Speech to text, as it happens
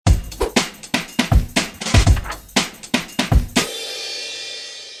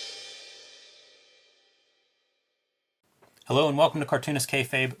Hello and welcome to Cartoonist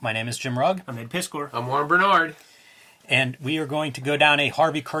Kayfabe. My name is Jim Rugg, I'm Ed Piskor. I'm Warren Bernard. and we are going to go down a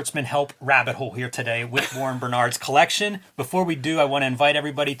Harvey Kurtzman help rabbit hole here today with Warren Bernard's collection. Before we do, I want to invite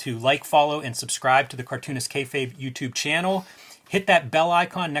everybody to like, follow, and subscribe to the Cartoonist Kayfabe YouTube channel. Hit that bell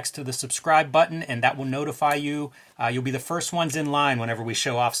icon next to the subscribe button, and that will notify you. You'll be the first ones in line whenever we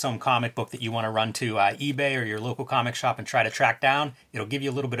show off some comic book that you want to run to eBay or your local comic shop and try to track down. It'll give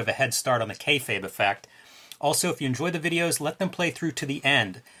you a little bit of a head start on the Kayfabe effect. Also, if you enjoy the videos, let them play through to the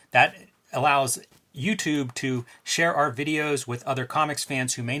end. That allows YouTube to share our videos with other comics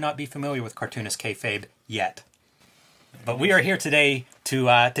fans who may not be familiar with Cartoonist Kayfabe yet. But we are here today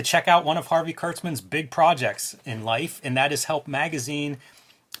to check out one of Harvey Kurtzman's big projects in life, and that is Help Magazine.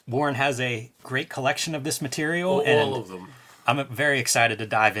 Warren has a great collection of this material. All of them. I'm very excited to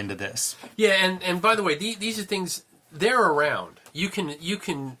dive into this. Yeah, and by the way, these are things, they're around. You can,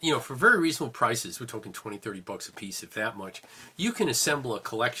 for very reasonable prices, we're talking $20-30 a piece, if that much, you can assemble a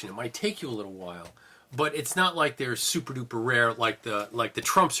collection. It might take you a little while, but it's not like they're super duper rare, like the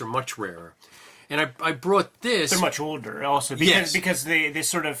Trumps are much rarer. And I brought this. They're much older also because the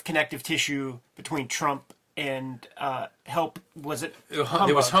sort of connective tissue between Trump and Help, was it Humbug?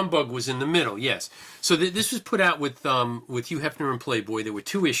 There was Humbug was in the middle, yes. So this was put out with Hugh Hefner and Playboy. There were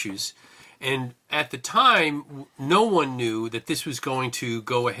 2 issues. And at the time, no one knew that this was going to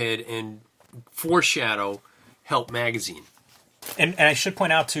go ahead and foreshadow Help Magazine. And I should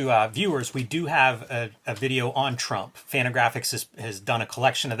point out to viewers, we do have a video on Trump. Fantagraphics has done a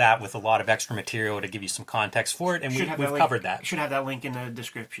collection of that with a lot of extra material to give you some context for it, and we've covered that. Should have that link in the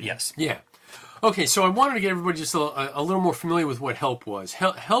description. Yes. Yeah. Okay, so I wanted to get everybody just a little more familiar with what Help was.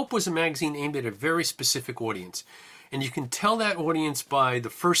 Help was a magazine aimed at a very specific audience. And you can tell that audience by the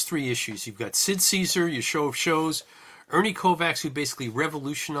first 3 issues. You've got Sid Caesar, your show of shows, Ernie Kovacs, who basically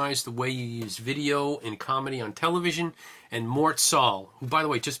revolutionized the way you use video and comedy on television, and Mort Sahl, who, by the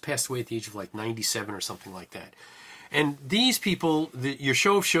way, just passed away at the age of like 97 or something like that. And these people, your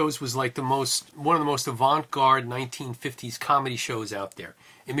show of shows was like one of the most avant-garde 1950s comedy shows out there.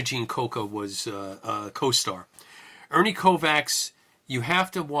 Imogene Coca was a co-star. Ernie Kovacs, you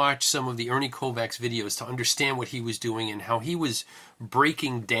have to watch some of the Ernie Kovacs videos to understand what he was doing and how he was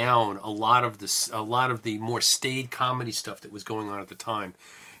breaking down a lot of the more staid comedy stuff that was going on at the time.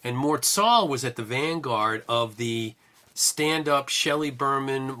 And Mort Sahl was at the vanguard of the stand-up Shelley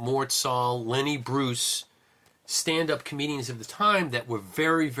Berman, Mort Sahl, Lenny Bruce stand-up comedians of the time that were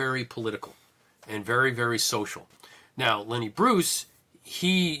very, very political and very, very social. Now, Lenny Bruce,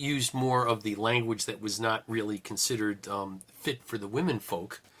 he used more of the language that was not really considered fit for the women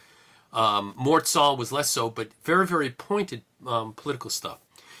folk. Mort Sahl was less so, but very, very pointed political stuff.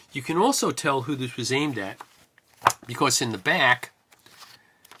 You can also tell who this was aimed at because in the back,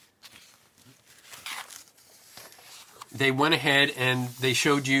 they went ahead and they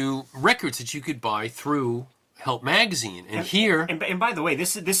showed you records that you could buy through Help Magazine. And here... And by the way,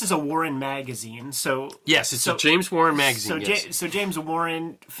 this is a Warren magazine, so... Yes, it's a James Warren magazine, So James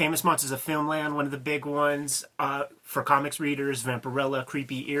Warren, Famous Monsters of Filmland, one of the big ones, for comics readers, Vampirella,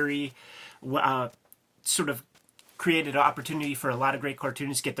 Creepy Eerie, sort of created an opportunity for a lot of great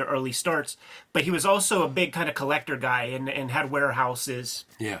cartoonists to get their early starts. But he was also a big kind of collector guy and had warehouses.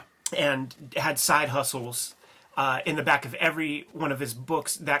 Yeah. And had side hustles. In the back of every one of his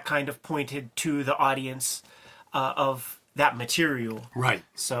books that kind of pointed to the audience of that material. Right.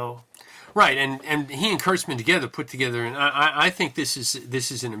 So... Right, and he and Kurtzman together put together, and I think this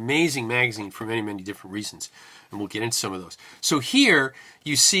is an amazing magazine for many, many different reasons, and we'll get into some of those. So here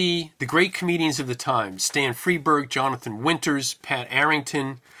you see the great comedians of the time, Stan Freberg, Jonathan Winters, Pat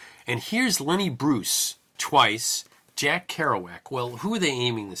Arrington, and here's Lenny Bruce twice, Jack Kerouac. Well, who are they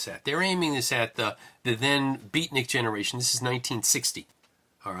aiming this at? They're aiming this at the then beatnik generation. This is 1960,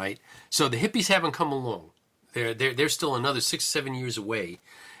 all right? So the hippies haven't come along. They're still another 6 or 7 years away.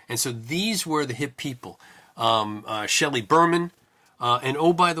 And so these were the hip people. Shelley Berman. And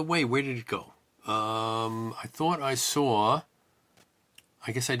oh, by the way, where did it go? I thought I saw...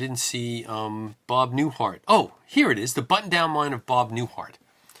 I guess I didn't see Bob Newhart. Oh, here it is. The button-down line of Bob Newhart.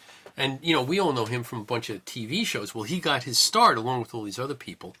 And, we all know him from a bunch of TV shows. Well, he got his start, along with all these other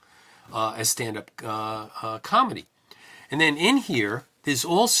people, as stand-up comedy. And then in here, there's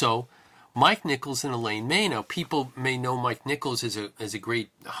also... Mike Nichols and Elaine May. Now, people may know Mike Nichols as a great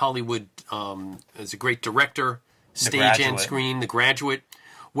Hollywood, as a great director, stage and screen, The Graduate.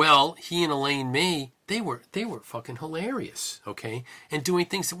 Well, he and Elaine May, they were fucking hilarious, okay, and doing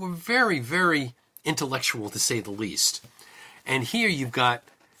things that were very, very intellectual to say the least. And here you've got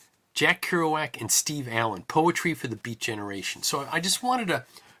Jack Kerouac and Steve Allen, poetry for the Beat Generation. So I just wanted to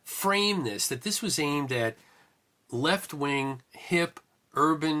frame this, that this was aimed at left-wing, hip,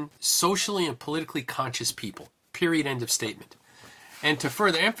 urban, socially and politically conscious people. Period, end of statement. And to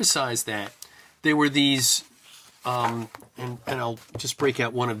further emphasize that, there were these, and I'll just break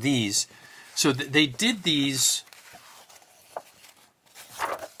out one of these. So they did these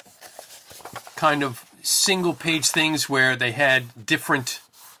kind of single-page things where they had different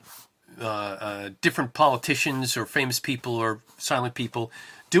politicians or famous people or silent people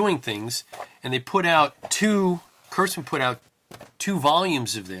doing things, and they put out Kurtzman put out 2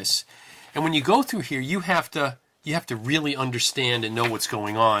 volumes of this. And when you go through here, you have to really understand and know what's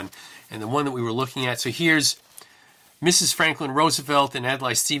going on. And the one that we were looking at, so here's Mrs. Franklin Roosevelt and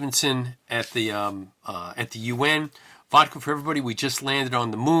Adlai Stevenson at the UN. Vodka for everybody. We just landed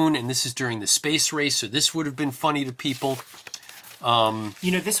on the moon, and this is during the space race, so this would have been funny to people.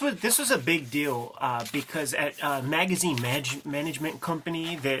 This was a big deal because at Magazine Management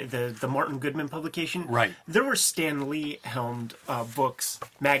Company, the Martin Goodman publication, right, there were Stan Lee helmed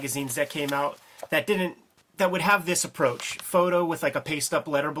magazines that came out that would have this approach: photo with like a paste up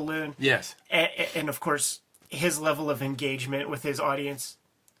letter balloon. Yes, and of course his level of engagement with his audience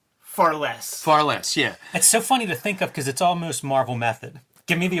far less. Yeah. It's so funny to think of because it's almost Marvel method.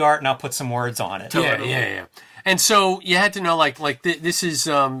 Give me the art and I'll put some words on it. Yeah. And so you had to know, this is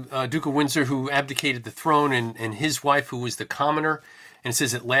Duke of Windsor, who abdicated the throne, and his wife, who was the commoner. And it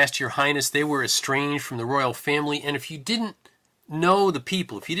says, "At last, Your Highness, they were estranged from the royal family." And if you didn't know the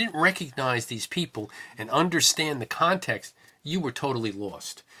people, if you didn't recognize these people and understand the context, you were totally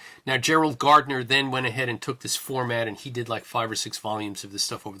lost. Now, Gerald Gardner then went ahead and took this format, and he did like 5 or 6 volumes of this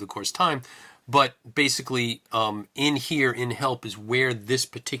stuff over the course of time. But basically, in here, in Help, is where this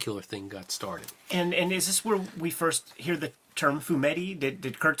particular thing got started. And is this where we first hear the term fumetti? Did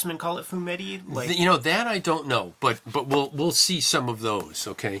Kurtzman call it fumetti? That I don't know, but we'll see some of those.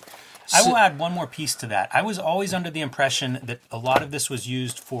 Okay. I will add one more piece to that. I was always under the impression that a lot of this was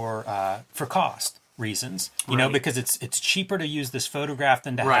used for cost reasons, because it's cheaper to use this photograph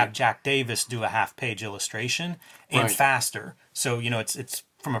than to have Jack Davis do a half-page illustration and faster. So, it's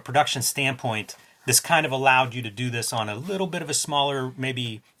from a production standpoint, this kind of allowed you to do this on a little bit of a smaller,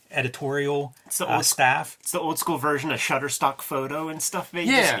 maybe editorial staff. It's the old school version of Shutterstock Photo and stuff.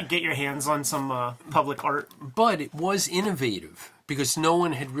 Maybe just get your hands on some public art. But it was innovative because no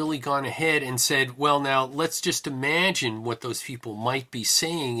one had really gone ahead and said, well, now let's just imagine what those people might be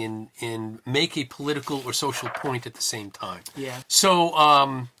saying and make a political or social point at the same time. Yeah.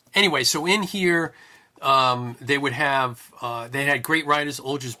 So anyway, so in here, they would have, they had great writers,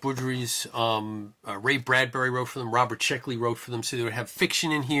 Olgers Budrys, Ray Bradbury wrote for them, Robert Sheckley wrote for them, so they would have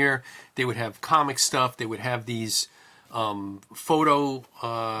fiction in here, they would have comic stuff, they would have these photo...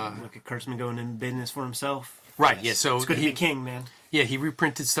 Look at Kurtzman going in business for himself. Right, yeah, so... It's good to be king, man. Yeah, he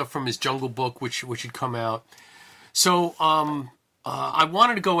reprinted stuff from his Jungle Book, which had come out. So, I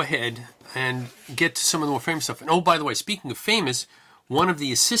wanted to go ahead and get to some of the more famous stuff. And oh, by the way, speaking of famous, one of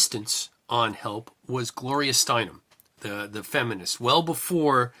the assistants on Help was Gloria Steinem, the feminist. Well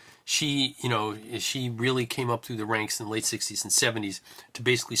before she really came up through the ranks in the late 60s and 70s to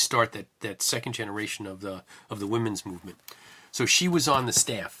basically start that second generation of the women's movement. So she was on the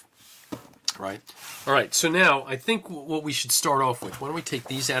staff, right? All right, so now I think what we should start off with, why don't we take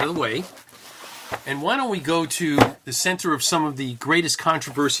these out of the way, and why don't we go to the center of some of the greatest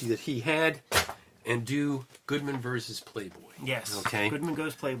controversy that he had and do Goodman versus Playboy. Yes. Okay. Goodman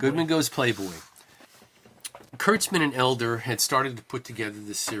Goes Playboy. Goodman Goes Playboy. Kurtzman and Elder had started to put together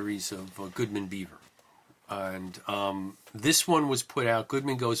this series of Goodman Beaver. And this one was put out,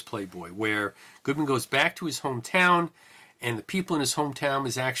 Goodman Goes Playboy, where Goodman goes back to his hometown, and the people in his hometown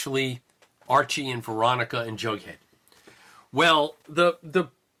is actually Archie and Veronica and Jughead. Well, the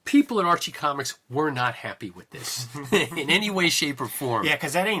people at Archie Comics were not happy with this in any way, shape, or form. Yeah,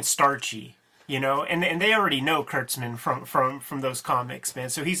 because that ain't starchy. And they already know Kurtzman from those comics, man.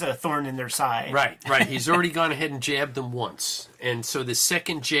 So he's a thorn in their side. Right. He's already gone ahead and jabbed them once. And so the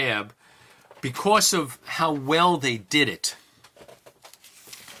second jab, because of how well they did it.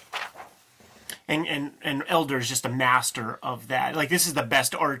 And Elder's just a master of that. Like, this is the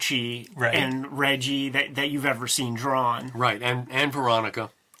best Archie and Reggie that you've ever seen drawn. Right, and Veronica.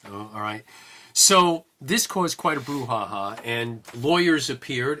 Oh, all right. So this caused quite a brouhaha, and lawyers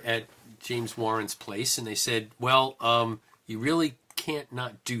appeared at James Warren's place, and they said, well, you really can't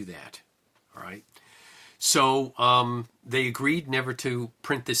not do that, all right? So they agreed never to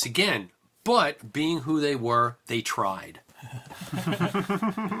print this again, but being who they were, they tried.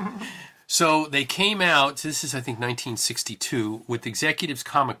 So they came out, this is I think 1962, with Executive's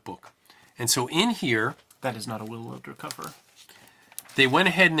comic book. And so in here... That is not a Will Elder cover. They went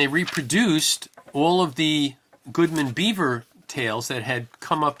ahead and they reproduced all of the Goodman Beaver tales that had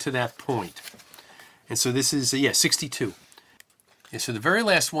come up to that point. And so this is, 62. And so the very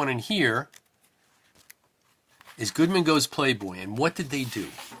last one in here is Goodman Goes Playboy. And what did they do?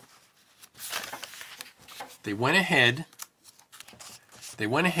 They went ahead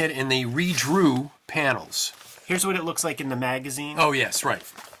and they redrew panels. Here's what it looks like in the magazine. Oh, yes, right.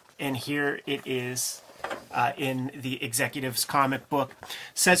 And here it is in the executive's comic book.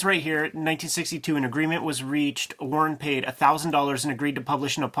 Says right here, 1962, an agreement was reached. Warren paid $1,000 and agreed to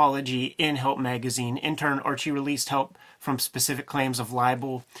publish an apology in Help magazine. In turn, Archie released Help from specific claims of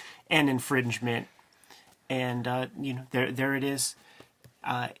libel and infringement. And, there it is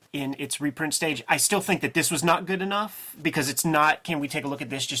in its reprint stage. I still think that this was not good enough because it's not, can we take a look at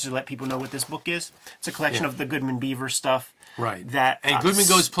this just to let people know what this book is? It's a collection of the Goodman Beaver stuff. Right. And Goodman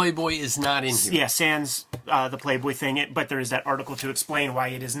Goes Playboy is not in here. Yeah, sans the Playboy thing, but there is that article to explain why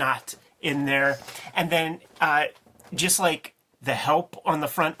it is not in there. And then, just like the help on the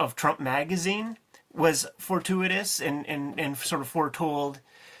front of Trump magazine was fortuitous and sort of foretold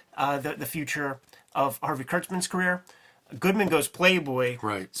the future of Harvey Kurtzman's career, Goodman Goes Playboy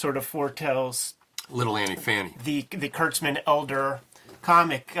sort of foretells Little Annie Fanny. The Kurtzman elder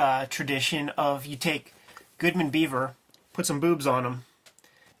comic tradition of you take Goodman Beaver, put some boobs on him,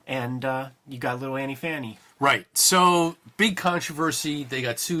 and you got Little Annie Fanny. Right. So, big controversy. They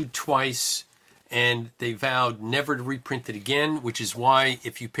got sued twice, and they vowed never to reprint it again, which is why,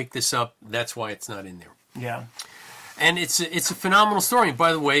 if you pick this up, that's why it's not in there. Yeah. And it's a phenomenal story. And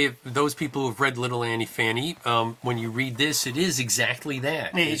by the way, if those people who have read Little Annie Fanny, when you read this, it is exactly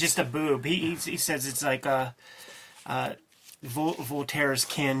that. Yeah, he's just a boob. He says it's like Voltaire's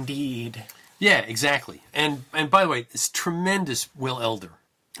Candide. Yeah, exactly. And by the way, this tremendous Will Elder.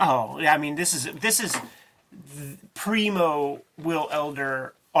 Oh, I mean, this is primo Will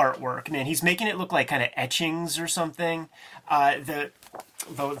Elder artwork, man. He's making it look like kind of etchings or something.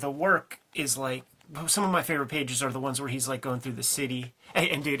 The work is like, some of my favorite pages are the ones where he's like going through the city,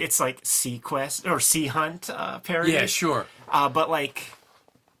 and dude, it's like Sea Quest or Sea Hunt parody. Yeah, sure. But like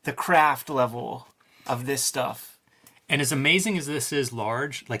the craft level of this stuff. And as amazing as this is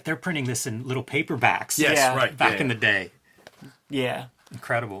large, like they're printing this in little paperbacks. Yes, Yeah. right. Back in the day. Yeah.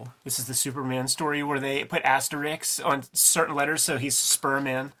 Incredible. This is the Superman story where they put asterisks on certain letters, so he's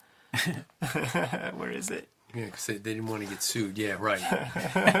Spurman. Where is it? Yeah, because they didn't want to get sued. Yeah, right.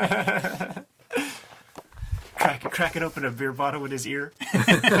 Cracking open a beer bottle with his ear.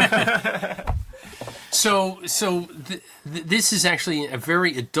 So this is actually a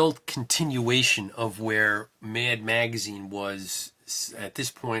very adult continuation of where Mad Magazine was at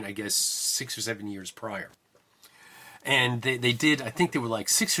this point, I guess, 6 or 7 years prior. And they did, I think there were like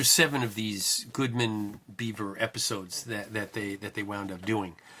 6 or 7 of these Goodman Beaver episodes that they wound up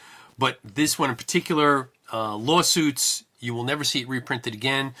doing. But this one in particular, lawsuits, you will never see it reprinted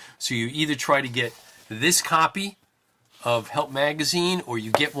again. So you either try to get this copy of Help Magazine or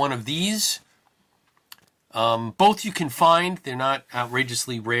you get one of these. Both you can find. They're not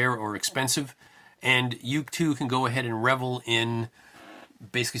outrageously rare or expensive. And you too can go ahead and revel in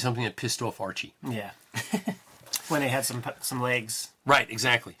basically something that pissed off Archie. Yeah. When they had some legs. Right,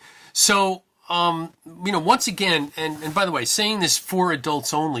 exactly. So, once again, and by the way, saying this for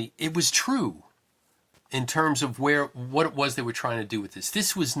adults only, it was true in terms of what it was they were trying to do with this.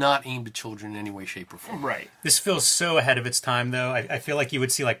 This was not aimed at children in any way, shape, or form. Right. This feels so ahead of its time, though. I feel like you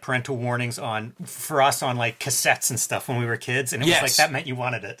would see like parental warnings for us on like cassettes and stuff when we were kids, and it was like that meant you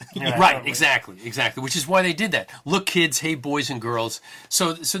wanted it. Yeah, Right, totally. exactly. Which is why they did that. Look, kids, hey, boys and girls.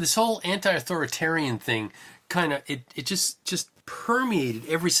 So this whole anti-authoritarian thing kind of it just permeated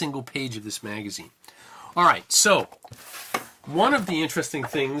every single page of this magazine. All right, so one of the interesting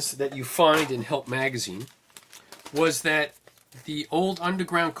things that you find in Help Magazine was that the old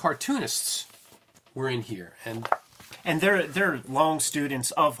underground cartoonists were in here, and they're long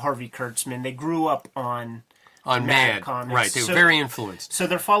students of Harvey Kurtzman. They grew up on Mad comics. right? They were very influenced. So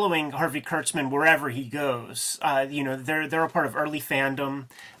they're following Harvey Kurtzman wherever he goes. They're a part of early fandom.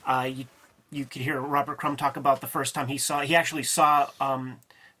 You could hear Robert Crumb talk about the first time he actually saw an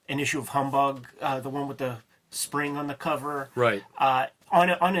issue of Humbug, the one with the spring on the cover. Right. On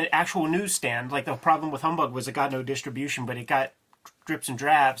an actual newsstand. Like the problem with Humbug was it got no distribution, but it got drips and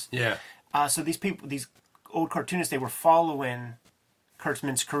drabs. Yeah. So these old cartoonists, they were following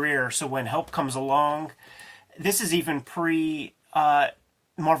Kurtzman's career. So when Help comes along, this is even pre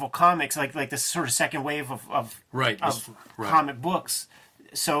Marvel Comics, like this sort of second wave of Right. comic books.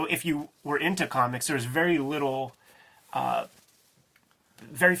 So if you were into comics, there's very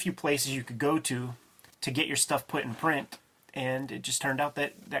few places you could go to get your stuff put in print. And it just turned out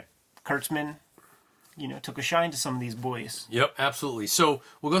that Kurtzman, took a shine to some of these boys. Yep, absolutely. So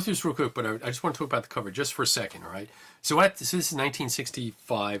we'll go through this real quick, but I just want to talk about the cover just for a second, all right? So this is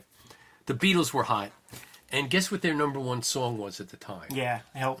 1965. The Beatles were hot. And guess what their number one song was at the time? Yeah,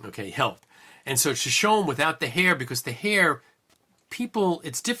 Help. Okay, Help. And so to show them without the hair, because the hair,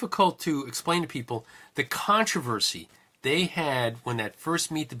 it's difficult to explain to people the controversy they had when that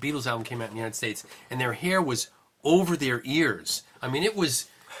first Meet the Beatles album came out in the United States, and their hair was over their ears. I mean, it was...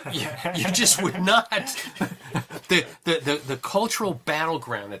 You just would not. The cultural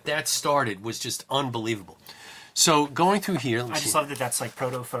battleground that started was just unbelievable. So going through here, I just love that that's like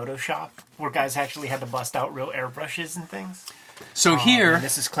proto Photoshop, where guys actually had to bust out real airbrushes and things. So here, And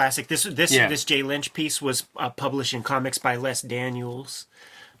this is classic. This Jay Lynch piece was published in Comics by Les Daniels.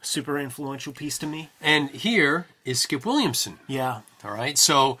 Super influential piece to me. And here is Skip Williamson. Yeah. All right.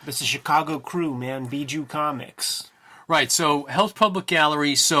 So This is Chicago crew, man. Bijou Comics. right. So Hell's Public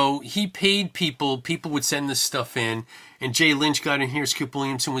Gallery. So he paid people. People would send this stuff in, and Jay Lynch got in here. Skip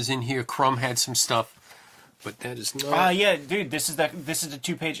Williamson was in here. Crumb had some stuff, but that is not. Yeah, dude. This is the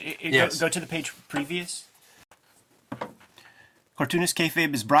 2-page. Yes. Go to the page previous. Cartoonist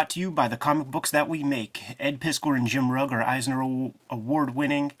Kayfabe is brought to you by the comic books that we make. Ed Piskor and Jim Rugg are Eisner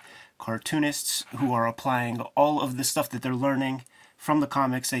Award-winning cartoonists who are applying all of the stuff that they're learning from the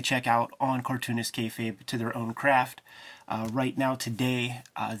comics they check out on Cartoonist Kayfabe to their own craft. Right now, today,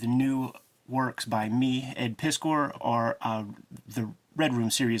 the new works by me, Ed Piskor, are the Red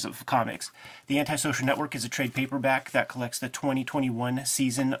Room series of comics. The Antisocial Network is a trade paperback that collects the 2021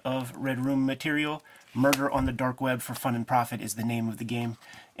 season of Red Room material. Murder on the Dark Web for Fun and Profit is the name of the game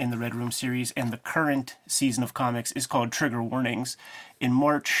in the Red Room series, and the current season of comics is called Trigger Warnings. In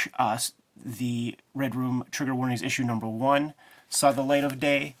March, the Red Room Trigger Warnings issue number 1 saw the light of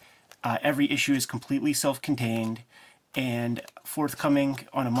day. Every issue is completely self-contained, and forthcoming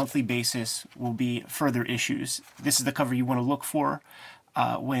on a monthly basis will be further issues. This is the cover you want to look for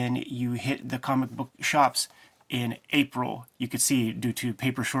when you hit the comic book shops in April. You could see, due to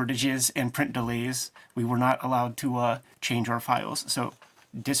paper shortages and print delays, we were not allowed to change our files. So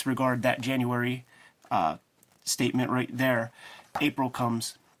disregard that January statement right there. April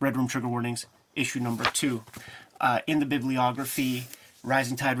comes, Red Room Trigger Warnings, issue number 2. In the bibliography,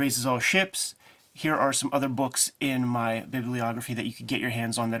 Rising Tide Raises All Ships. Here are some other books in my bibliography that you could get your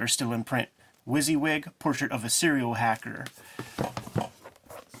hands on that are still in print. WYSIWYG, Portrait of a Serial Hacker.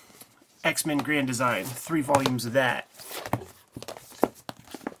 X-Men Grand Design, 3 volumes of that.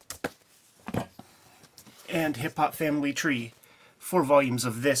 And Hip Hop Family Tree, 4 volumes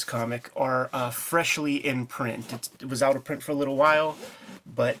of this comic are freshly in print. It was out of print for a little while,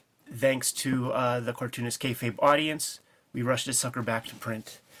 but thanks to the Cartoonist Kayfabe audience, we rushed this sucker back to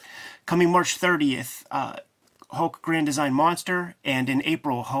print. Coming March 30th, Hulk Grand Design Monster, and in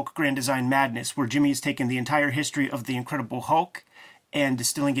April, Hulk Grand Design Madness, where Jimmy has taken the entire history of the Incredible Hulk and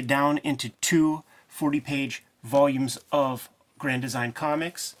distilling it down into 2 40-page volumes of Grand Design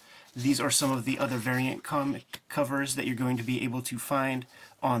comics. These are some of the other variant comic covers that you're going to be able to find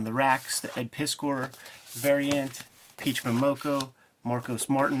on the racks. The Ed Piskor variant, Peach Momoko, Marcos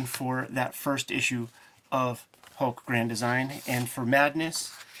Martin for that first issue of Hulk Grand Design. And for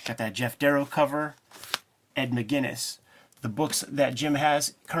Madness, got that Jeff Darrow cover, Ed McGuinness. The books that Jim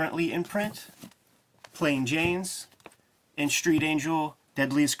has currently in print, Plain Janes, and Street Angel,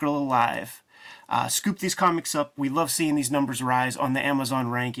 Deadliest Girl Alive. Scoop these comics up. We love seeing these numbers rise on the Amazon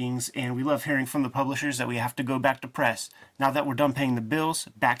rankings, and we love hearing from the publishers that we have to go back to press. Now that we're done paying the bills,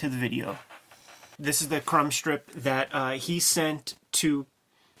 back to the video. This is the Crumb strip that he sent to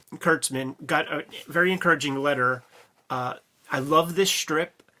Kurtzman. Got a very encouraging letter. I love this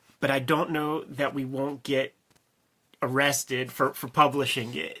strip, but I don't know that we won't get arrested for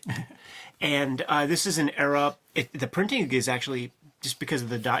publishing it. And this is an era, the printing is actually, just because of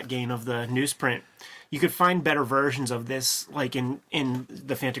the dot gain of the newsprint, you could find better versions of this, like in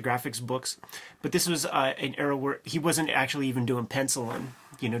the Fantagraphics books. But this was an era where he wasn't actually even doing penciling,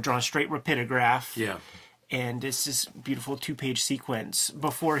 drawn straight rapidograph. Yeah. And it's this beautiful 2-page sequence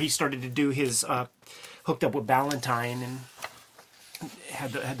before he started to do his Hooked Up with Ballantine and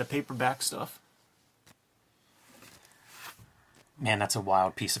had the paperback stuff. Man, that's a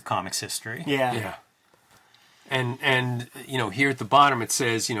wild piece of comics history. Yeah. Yeah. And here at the bottom it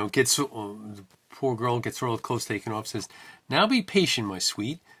says, the poor girl gets her old clothes taken off, says, "Now be patient, my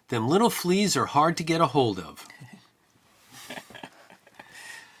sweet. Them little fleas are hard to get a hold of."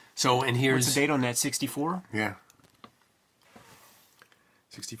 So, and here's... What's the date on that, 64? Yeah.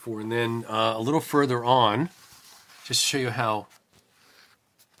 64. And then a little further on, just to show you how...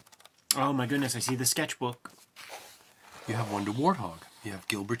 Oh my goodness, I see the sketchbook. You have Wonder Warthog. You have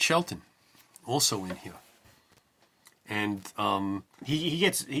Gilbert Shelton. also in here. And He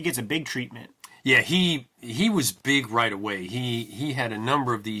gets a big treatment. yeah, he was big right away. He had a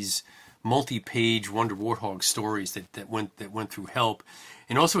number of these multi-page Wonder Warthog stories that went through Help,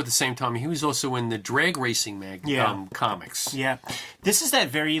 and also at the same time he was also in the drag racing comics. Yeah, this is that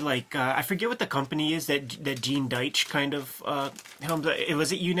very like I forget what the company is that Gene Deitch kind of helmed.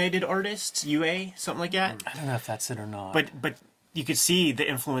 Was it United Artists, UA, something like that? I don't know if that's it or not. But you could see the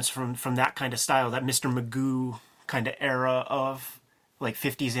influence from that kind of style, that Mr. Magoo kind of era of like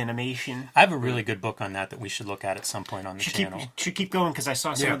 50s animation. I have a really good book on that we should look at some point on the channel. Should keep going because I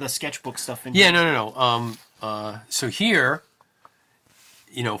saw some Yeah. of the sketchbook stuff in Yeah, here. no. So here,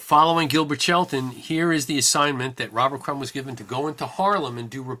 following Gilbert Shelton, here is the assignment that Robert Crumb was given to go into Harlem and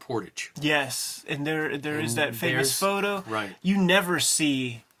do reportage. Yes, and there is that famous there's- photo. right. You never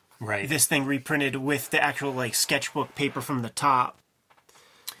see Right. this thing reprinted with the actual like sketchbook paper from the top.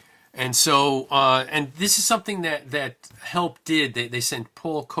 And so, and this is something that Help did. They sent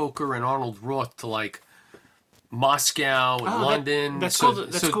Paul Coker and Arnold Roth to like Moscow and London. that's cool.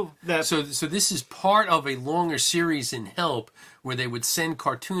 That's cool. So this is part of a longer series in Help where they would send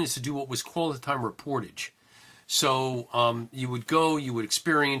cartoonists to do what was called at the time reportage. So you would go, you would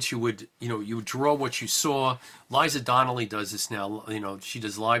experience, you would draw what you saw. Liza Donnelly does this now. She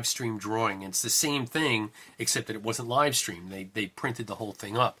does live stream drawing. And it's the same thing, except that it wasn't live stream. They printed the whole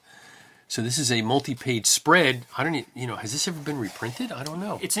thing up. So this is a multi-page spread. I don't, has this ever been reprinted? I don't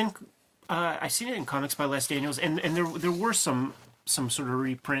know. It's in. I've seen it in Comics by Les Daniels, and there were some sort of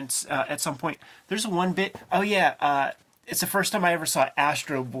reprints at some point. There's one bit. Oh yeah, it's the first time I ever saw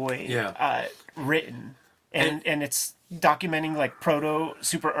Astro Boy written, and it's documenting like proto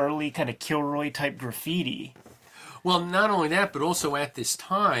super early kind of Kilroy type graffiti. Well, not only that, but also at this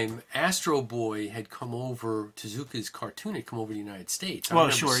time, Astro Boy had come over, Tezuka's cartoon had come over to the United States. I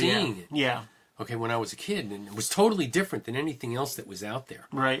remember seeing it. Yeah. Okay, when I was a kid, and it was totally different than anything else that was out there.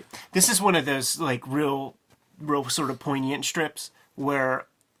 Right. This is one of those like real sort of poignant strips where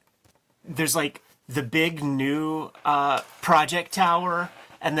there's like the big new project tower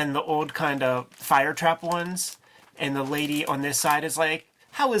and then the old kind of fire trap ones, and the lady on this side is like,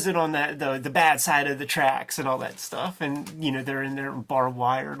 how is it on the bad side of the tracks and all that stuff, and they're in there barbed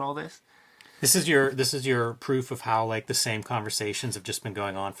wire and all this. This is your proof of how like the same conversations have just been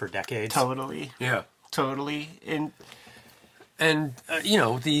going on for decades. Totally. Yeah. Totally. And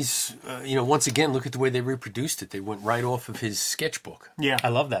these, once again, look at the way they reproduced it. They went right off of his sketchbook. Yeah. I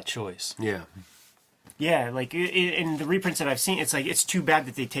love that choice. Yeah. Yeah, like in the reprints that I've seen, it's like it's too bad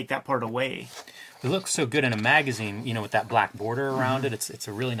that they take that part away. It looks so good in a magazine, with that black border around it. It's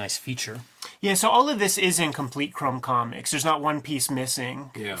a really nice feature. Yeah, so all of this is in complete Crumb Comics. There's not one piece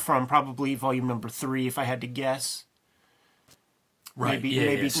missing from probably volume number 3, if I had to guess. Right.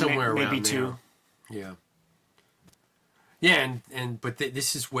 Maybe somewhere maybe around 2. there. Yeah. Yeah, but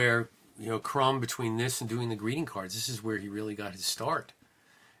this is where Crumb, between this and doing the greeting cards, this is where he really got his start.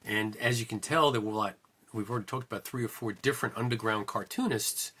 And as you can tell, there were we've already talked about 3 or 4 different underground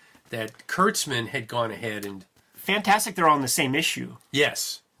cartoonists that Kurtzman had gone ahead and... Fantastic, they're all in the same issue.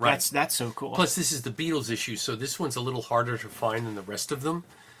 Yes, right. That's so cool. Plus, this is the Beatles issue, so this one's a little harder to find than the rest of them.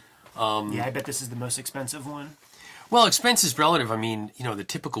 Yeah, I bet this is the most expensive one. Well, expense is relative. I mean, the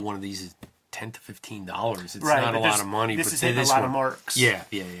typical one of these is $10 to $15. It's not a lot of money. This but is hitting a lot of marks. Yeah,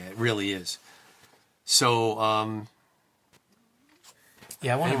 it really is. So,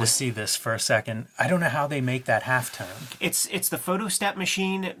 Yeah, I wanted to see this for a second. I don't know how they make that halftone. It's the photostat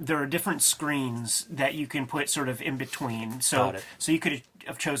machine. There are different screens that you can put sort of in between. So you could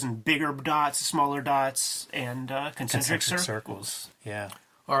have chosen bigger dots, smaller dots, and concentric circles. Yeah.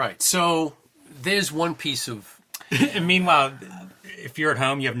 all right. So there's one piece of... And meanwhile, if you're at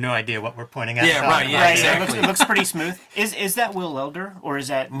home, you have no idea what we're pointing at. Yeah, right. Yeah, Right, exactly. it looks pretty smooth. Is that Will Elder, or is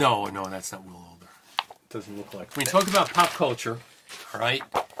that... No, that's not Will Elder. Doesn't look like. When you talk about pop culture, all right,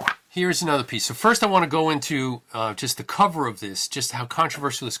 here's another piece. So first I want to go into just the cover of this, just how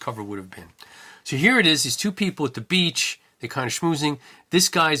controversial this cover would have been. So here it is, these 2 people at the beach, they're kind of schmoozing. This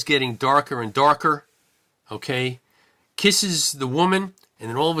guy's getting darker and darker, okay? Kisses the woman, and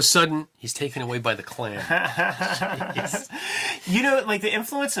then all of a sudden, he's taken away by the Klan. Like the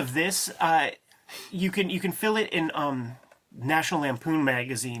influence of this, you can feel it in National Lampoon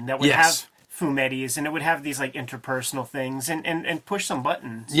magazine that would have fumettis, and it would have these like interpersonal things and push some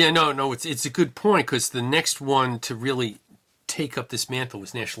buttons. Yeah, no, it's a good point, because the next one to really take up this mantle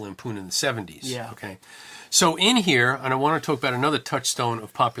was National Lampoon in the 70s. Yeah. Okay. So in here, and I want to talk about another touchstone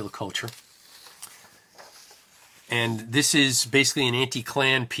of popular culture, and this is basically an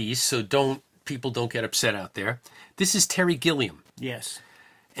anti-Klan piece, so people don't get upset out there. This is Terry Gilliam. Yes.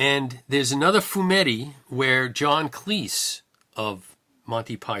 And there's another fumetti where John Cleese of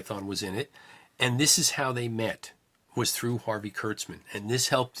Monty Python was in it, and this is how they met, was through Harvey Kurtzman. And this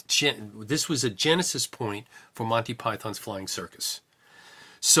helped, this was a genesis point for Monty Python's Flying Circus.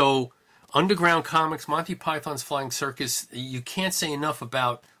 So, Underground Comics, Monty Python's Flying Circus, you can't say enough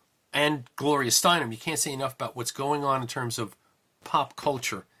about, and Gloria Steinem, you can't say enough about what's going on in terms of pop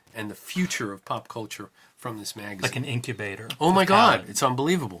culture and the future of pop culture from this magazine. Like an incubator. Oh my God, talent. it's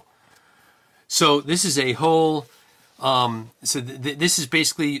unbelievable. So this is a whole, this is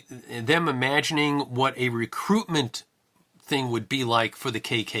basically them imagining what a recruitment thing would be like for the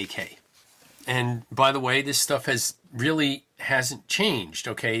KKK. And by the way, this stuff hasn't changed,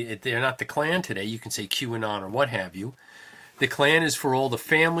 okay? They're not the Klan today. You can say QAnon or what have you. The Klan is for all the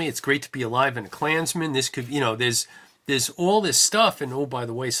family. It's great to be alive and a Klansman. This could, there's all this stuff. And oh, by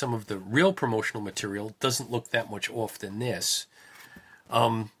the way, some of the real promotional material doesn't look that much off than this.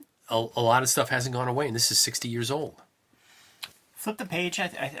 A lot of stuff hasn't gone away, and this is 60 years old. Flip the page.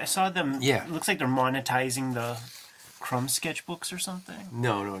 I saw them. Yeah. It looks like they're monetizing the Crumb sketchbooks or something.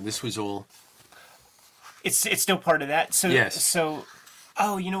 No, this was all... It's still part of that. So Yes. So,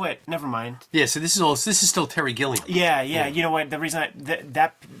 oh, you know what? Never mind. Yeah, so this is still Terry Gilliam. Yeah. You know what? The reason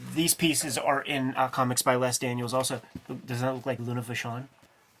that these pieces are in comics by Les Daniels also. Does that look like Luna Vachon?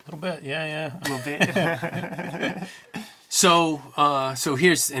 A little bit, yeah. A little bit. So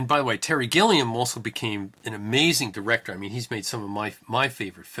here's, and by the way, Terry Gilliam also became an amazing director. I mean, he's made some of my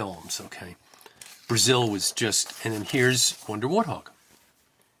favorite films, okay? Brazil was just, and then here's Wonder Warthog.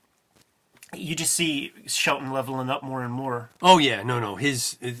 You just see Shelton leveling up more and more. Oh yeah, no,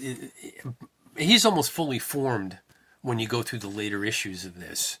 he's almost fully formed when you go through the later issues of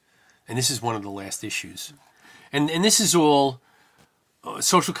this, and this is one of the last issues, and this is all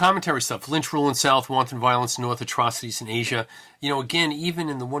social commentary stuff. Lynch rule in South, wanton violence North, atrocities in Asia. Again, even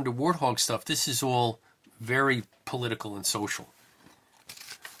in the Wonder Warthog stuff, this is all very political and social.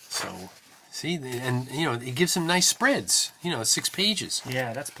 So. See, and it gives them nice spreads. 6 pages.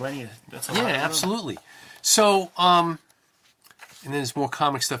 Yeah, that's plenty. That's a Yeah, lot. absolutely. So, and then there's more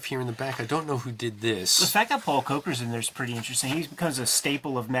comic stuff here in the back. I don't know who did The this. fact that Paul Coker's in there is pretty interesting. He becomes a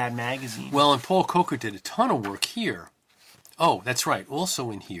staple of Mad Magazine. Well, and Paul Coker did a ton of work here. Oh, that's right.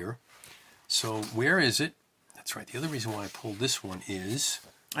 Also in here. So where is it? That's right. The other reason why I pulled this one is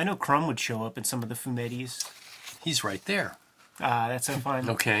I know Crumb would show up in some of the fumettis. he's right there. That's so fun.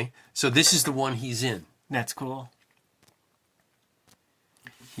 Okay. So this is the one he's in. That's cool.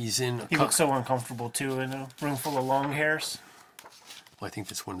 He's in. He looks so uncomfortable too in a room full of long hairs. Well, I think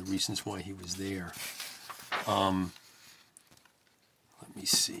that's one of the reasons why he was there. Let me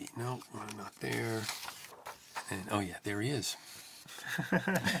see. No, not there. And oh yeah, there he is.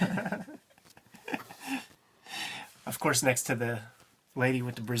 Of course, next to the lady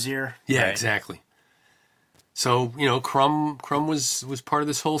with the brassiere. Yeah, Right. exactly. So Crumb was part of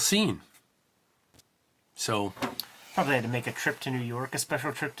this whole scene. So Probably had to make a trip to New York, a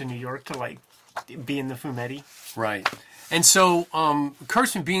special trip to New York to be in the fumetti. right, and so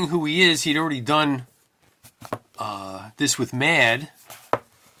Kurtzman, being who he is, he'd already done this with Mad.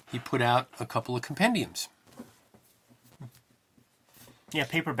 He put out a couple of compendiums. Yeah,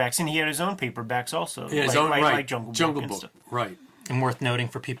 paperbacks, and he had his own paperbacks also. Yeah, his own, right. like Jungle Book. And stuff. Right. And worth noting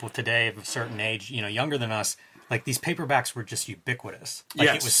for people today of a certain age, younger than us, like these paperbacks were just ubiquitous. Like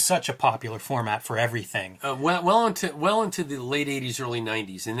Yes. it was such a popular format for everything. Well into the late 80s, early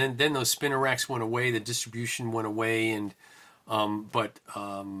 90s, and then those spinner racks went away, the distribution went away, and but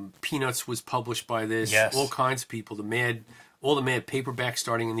Peanuts was published by this. Yes. All kinds of people. All the Mad paperbacks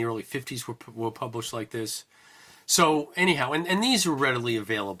starting in the early 50s were published like this. So anyhow, and these are readily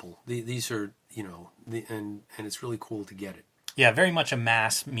available. These are and it's really cool to get it. Yeah, very much a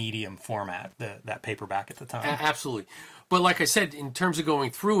mass medium format, that paperback at the time. Absolutely. But like I said, in terms of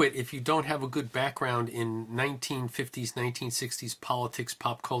going through it, if you don't have a good background in 1950s, 1960s politics,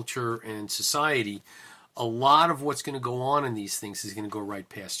 pop culture, and society, a lot of what's going to go on in these things is going to go right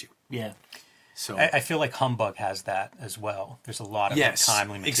past you. Yeah. So I feel like Humbug has that as well. There's a lot of Yes,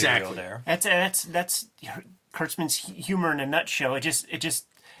 timely material exactly. there. That's Kurtzman's humor in a nutshell.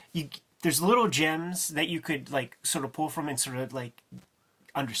 There's little gems that you could sort of pull from and sort of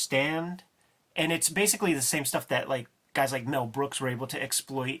understand, and it's basically the same stuff that guys like Mel Brooks were able to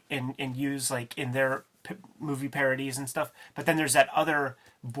exploit and use in their movie parodies and stuff. But then there's that other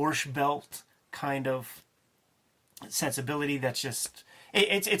Borscht Belt kind of sensibility that's just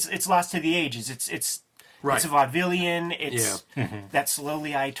it's lost to the ages. It's Right. It's a vaudevillian. It's that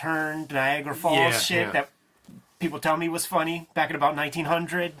Slowly I Turned Niagara Falls shit that people tell me was funny back in about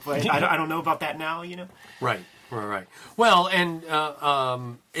 1900, but I don't know about that now, Right. Right. Well, and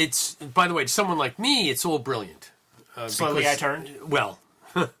it's, by the way, to someone like me, it's all brilliant. Slowly because- I turned. Well,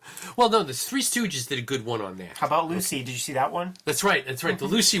 well, no, the Three Stooges did a good one on that. How about Lucy? Did you see that one? That's right. The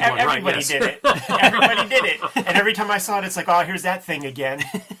Lucy one, right? Everybody Yes. did it. Everybody did it. And every time I saw it, it's like, oh, here's that thing again.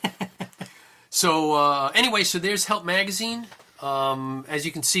 So anyway, so there's Help Magazine. As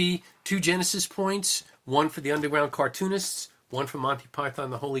you can see, 2 Genesis points, one for the underground cartoonists, one for Monty Python,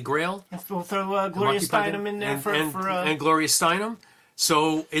 the Holy Grail. We'll throw Gloria Monty Python Steinem in there and Gloria Steinem.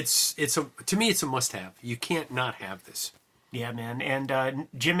 So to me it's a must-have. You can't not have this. Yeah, man. And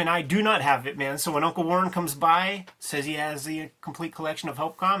Jim and I do not have it, man. So when Uncle Warren comes by, says he has the complete collection of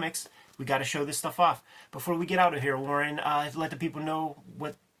Help comics, we got to show this stuff off. Before we get out of here, Warren, let the people know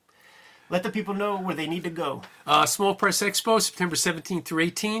where they need to go. Small Press Expo, September 17th through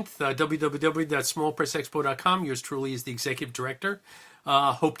 18th. www.smallpressexpo.com. Yours truly is the executive director.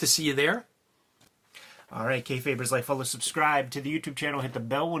 Hope to see you there. All right, Kayfabers, like, follow, subscribe to the YouTube channel. Hit the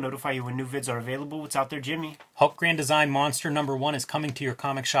bell. We'll notify you when new vids are available. What's out there, Jimmy? Hulk Grand Design Monster #1 is coming to your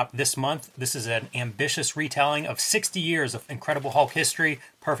comic shop this month. This is an ambitious retelling of 60 years of Incredible Hulk history,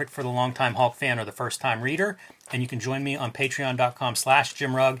 perfect for the longtime Hulk fan or the first-time reader. And you can join me on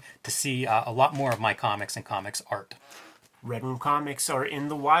patreon.com/JimRugg to see a lot more of my comics and comics art. Red Room Comics are in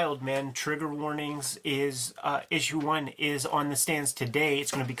the wild, man. Trigger Warnings is issue 1 is on the stands today.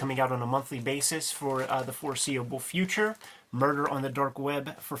 It's going to be coming out on a monthly basis for the foreseeable future. Murder on the Dark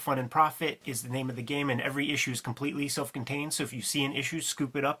Web for Fun and Profit is the name of the game, and every issue is completely self-contained. So if you see an issue,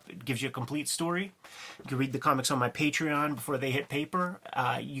 scoop it up. It gives you a complete story. You can read the comics on my Patreon before they hit paper.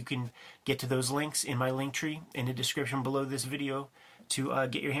 You can get to those links in my link tree in the description below this video to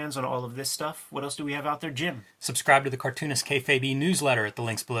get your hands on all of this stuff. What else do we have out there, Jim? Subscribe to the Cartoonist Kayfabe newsletter at the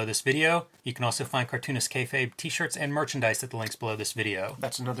links below this video. You can also find Cartoonist Kayfabe t-shirts and merchandise at the links below this video.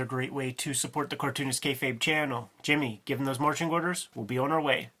 That's another great way to support the Cartoonist Kayfabe channel. Jimmy, given those marching orders, we'll be on our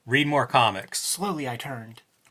way. Read more comics. Slowly I turned.